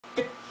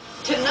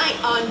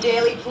Tonight on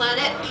Daily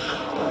Planet.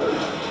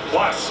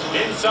 Plus,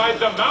 inside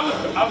the mouth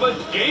of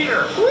a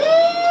gator. Woo!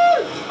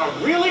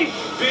 A really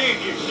big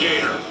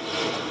gator.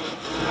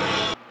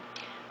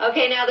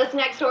 Okay, now this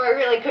next story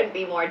really couldn't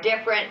be more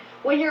different.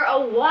 When you're a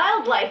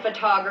wildlife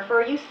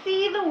photographer, you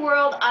see the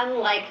world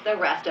unlike the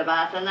rest of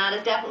us, and that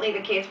is definitely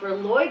the case for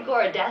Lloyd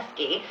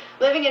Goradesky.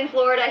 Living in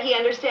Florida, he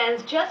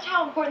understands just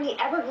how important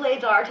the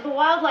Everglades are to the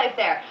wildlife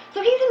there.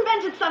 So he's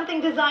invented something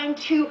designed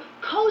to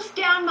coast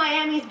down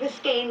Miami's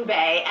Biscayne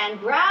Bay and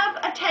grab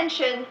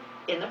attention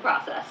in the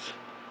process.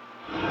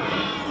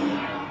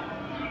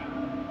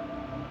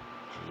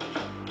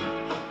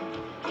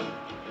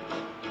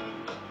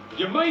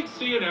 You might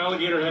see an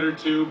alligator head or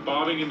two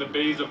bobbing in the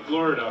bays of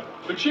Florida,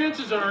 but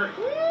chances are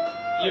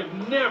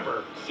you've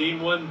never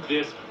seen one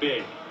this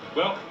big.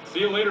 Well, see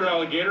you later,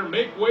 alligator.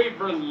 Make way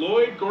for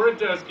Lloyd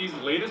Goradesky's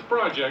latest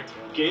project,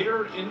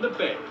 Gator in the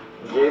Bay.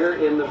 Gator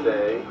in the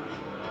Bay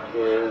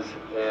is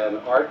an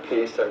art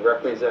piece that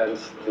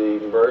represents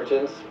the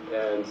emergence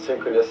and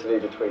synchronicity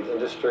between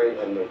industry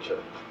and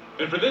nature.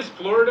 And for this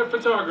Florida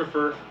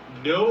photographer,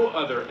 no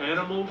other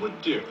animal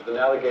would do. An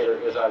alligator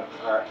is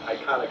our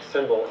iconic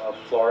symbol of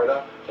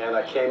Florida, and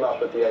I came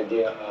up with the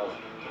idea of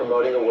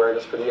promoting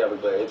awareness for the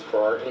Everglades,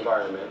 for our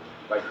environment,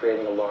 by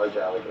creating a large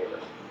alligator.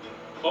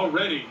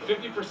 Already,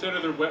 50%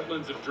 of their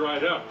wetlands have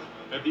dried up,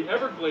 and the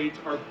Everglades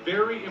are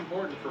very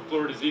important for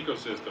Florida's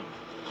ecosystem.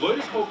 Lloyd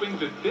is hoping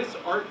that this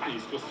art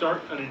piece will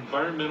start an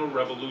environmental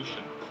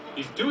revolution.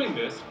 He's doing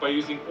this by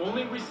using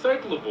only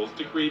recyclables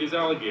to create his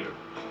alligator.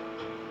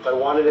 I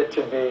wanted it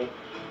to be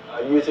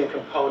using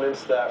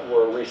components that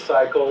were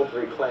recycled,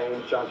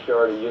 reclaimed,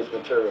 junkyard, or used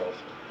materials.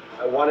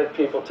 I wanted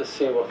people to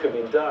see what could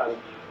be done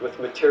with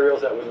materials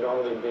that would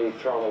normally be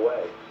thrown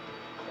away.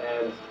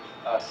 And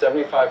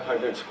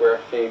 7,500 square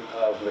feet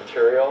of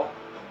material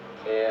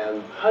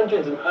and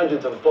hundreds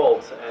of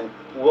bolts and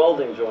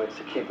welding joints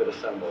to keep it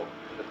assembled.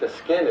 The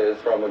skin is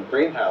from a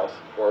greenhouse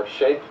or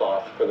shade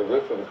cloth for the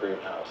roof of a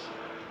greenhouse.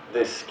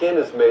 The skin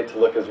is made to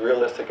look as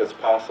realistic as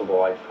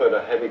possible. I put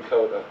a heavy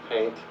coat of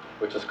paint,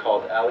 which is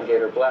called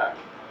alligator black.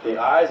 The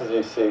eyes,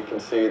 as you can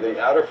see,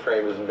 the outer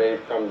frame is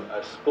made from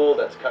a spool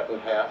that's cut in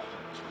half.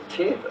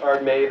 Teeth are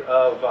made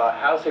of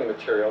housing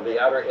material, the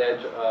outer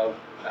edge of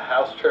a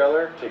house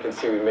trailer. So you can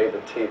see we made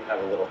the teeth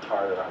have a little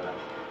tartar on them.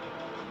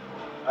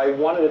 I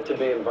wanted it to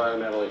be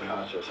environmentally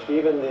conscious.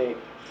 Even the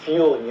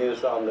fuel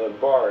used on the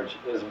barge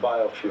is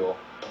biofuel.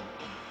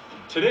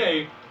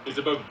 Today is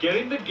about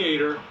getting the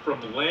gator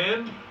from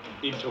land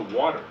into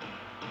water.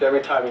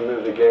 Every time you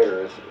move the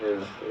gator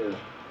is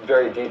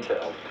very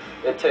detailed.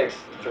 It takes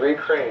 3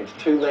 cranes,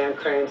 2 land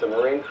cranes, a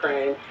marine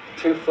crane,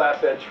 2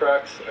 flatbed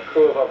trucks, a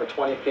crew of over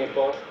 20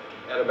 people,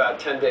 and about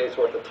 10 days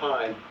worth of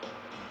time.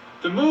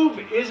 The move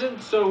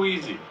isn't so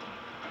easy.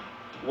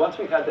 Once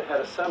we had the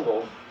head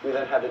assembled, we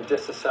then had to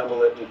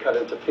disassemble it and cut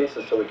it into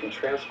pieces so we can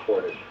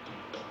transport it.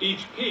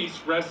 Each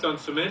piece rests on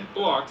cement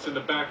blocks in the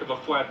back of a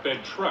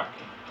flatbed truck.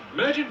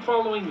 Imagine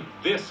following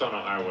this on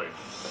a highway.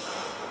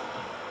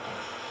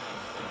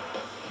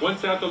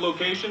 Once at the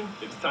location,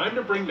 it's time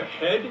to bring the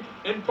head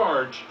and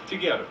barge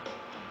together.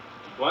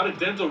 A lot of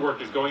dental work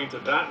is going into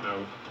that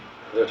mouth.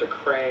 There's a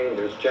crane,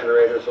 there's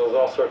generators, there's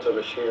all sorts of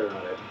machinery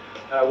on it.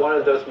 And I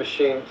wanted those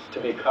machines to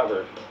be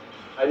covered.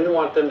 I didn't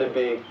want them to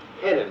be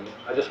hidden,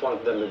 I just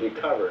wanted them to be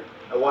covered.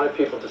 I wanted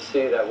people to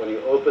see that when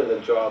you open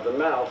the jaw of the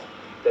mouth,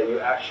 that you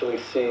actually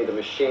see the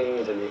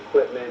machines and the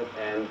equipment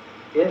and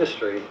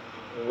industry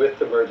with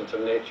the emergence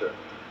of nature.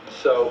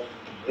 So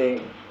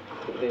the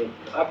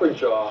upper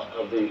jaw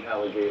of the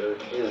alligator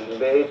is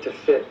made to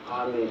fit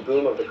on the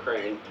boom of the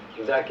crane,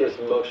 and that gives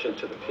motion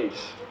to the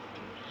piece.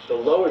 The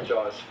lower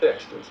jaw is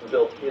fixed, it's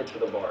built into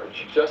the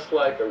barge. Just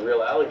like a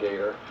real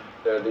alligator,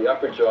 the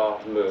upper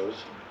jaw moves,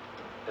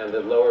 and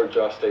the lower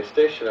jaw stays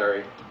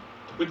stationary.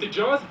 With the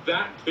jaws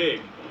that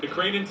big, the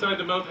crane inside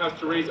the mouth has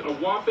to raise a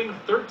whopping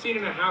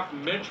 13.5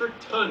 metric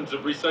tons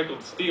of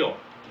recycled steel.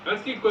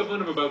 That's the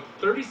equivalent of about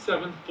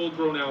 37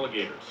 full-grown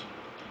alligators.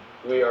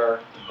 We are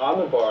on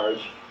the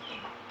barge.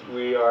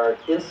 We are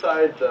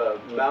inside the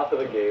mouth of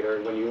a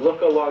gator. When you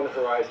look along the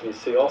horizon, you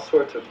see all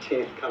sorts of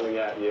teeth coming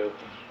at you,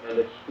 and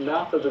the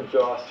mouth of the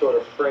jaw sort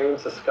of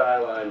frames the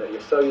skyline that you're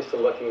so used to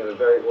looking in a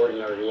very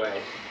ordinary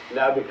way.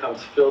 Now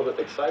becomes filled with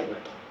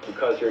excitement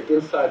because you're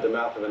inside the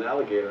mouth of an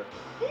alligator.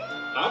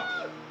 Up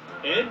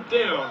and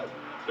down,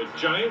 the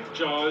giant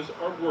jaws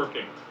are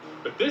working.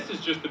 But this is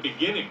just the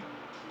beginning.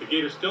 The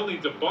gator still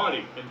needs a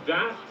body, and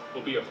that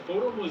will be a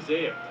photo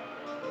mosaic.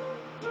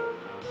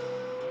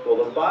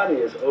 Well, the body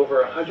is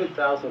over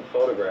 100,000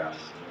 photographs,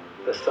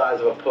 the size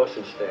of a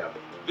postage stamp.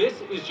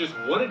 This is just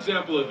one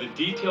example of the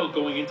detail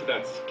going into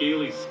that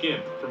scaly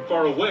skin. From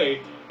far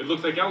away, it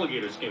looks like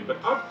alligator skin,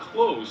 but up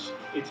close,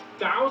 it's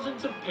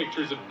thousands of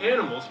pictures of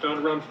animals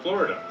found around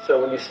Florida.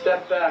 So when you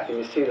step back and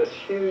you see this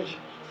huge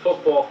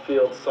football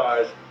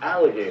field-sized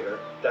alligator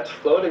that's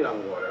floating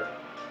on water,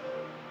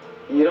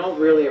 you don't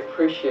really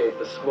appreciate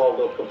the small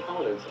little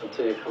components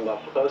until you come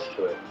up close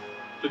to it.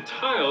 The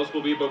tiles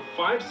will be about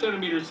 5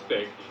 centimeters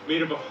thick,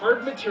 made of a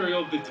hard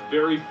material that's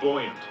very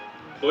buoyant.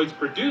 Lloyd's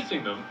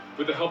producing them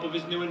with the help of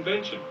his new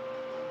invention.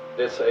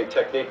 It's a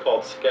technique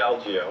called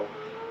scalgeo,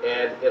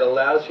 and it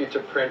allows you to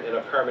print in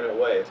a permanent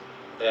way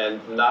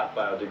and not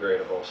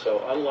biodegradable.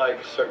 So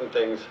unlike certain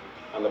things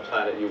on the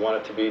planet, you want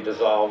it to be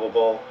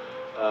dissolvable.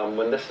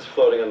 When this is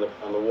floating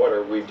on the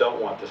water, we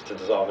don't want this to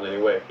dissolve in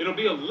any way. It'll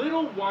be a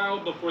little while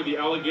before the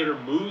alligator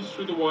moves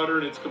through the water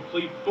in its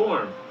complete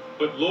form,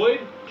 but Lloyd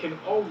can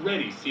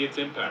already see its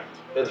impact.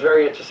 It's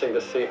very interesting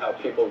to see how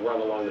people run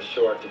along the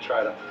shore to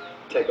try to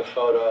take a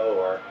photo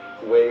or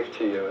wave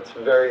to you. It's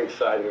very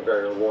exciting and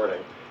very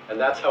rewarding. And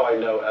that's how I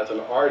know, as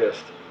an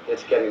artist,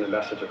 it's getting the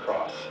message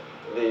across.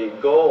 The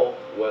goal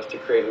was to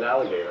create an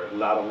alligator,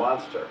 not a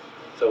monster.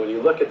 So when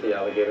you look at the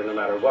alligator, no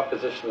matter what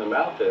position the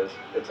mouth is,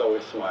 it's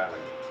always smiling.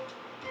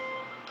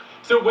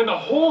 So when the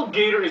whole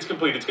gator is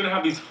complete, it's going to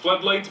have these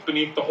floodlights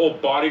beneath the whole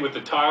body with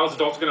the tiles.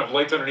 It's also going to have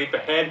lights underneath the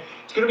head.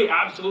 It's going to be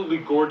absolutely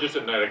gorgeous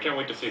at night. I can't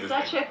wait to see this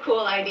Such thing. a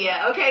cool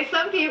idea. Okay,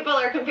 some people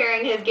are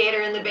comparing his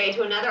Gator in the Bay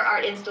to another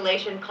art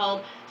installation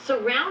called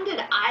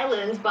Surrounded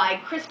Islands by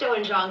Christo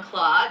and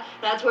Jean-Claude.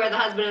 That's where the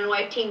husband and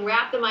wife team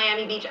wrap the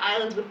Miami Beach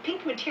islands with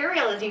pink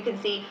material, as you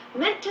can see,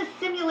 meant to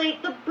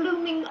simulate the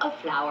blooming of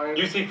flowers.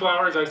 You see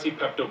flowers, I see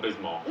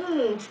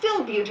Pepto-Bismol.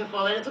 Still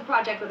beautiful, and it's a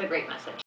project with a great message.